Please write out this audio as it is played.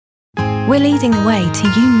we're leading the way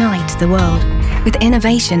to unite the world with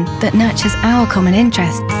innovation that nurtures our common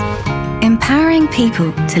interests, empowering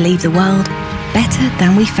people to leave the world better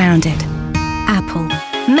than we found it. Apple.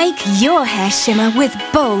 Make your hair shimmer with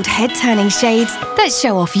bold head-turning shades that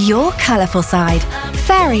show off your colourful side.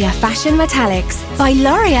 Feria Fashion Metallics by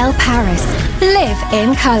L'Oréal Paris. Live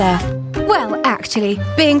in colour. Well, actually,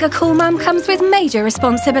 being a cool mum comes with major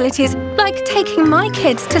responsibilities, like taking my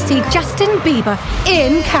kids to see Justin Bieber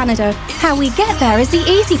in Canada. How we get there is the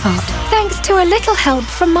easy part, thanks to a little help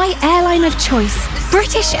from my airline of choice,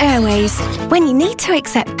 British Airways. When you need to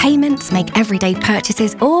accept payments, make everyday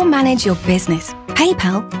purchases, or manage your business,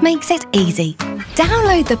 PayPal makes it easy.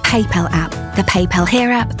 Download the PayPal app, the PayPal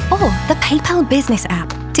Here app, or the PayPal Business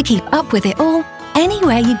app to keep up with it all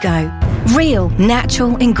anywhere you go. Real,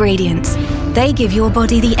 natural ingredients. They give your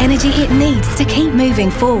body the energy it needs to keep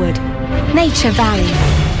moving forward. Nature Valley.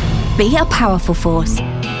 Be a powerful force.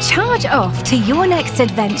 Charge off to your next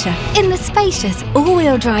adventure in the spacious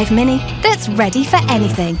all-wheel drive Mini that's ready for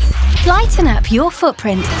anything. Lighten up your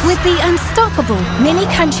footprint with the unstoppable Mini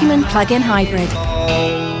Countryman plug-in hybrid.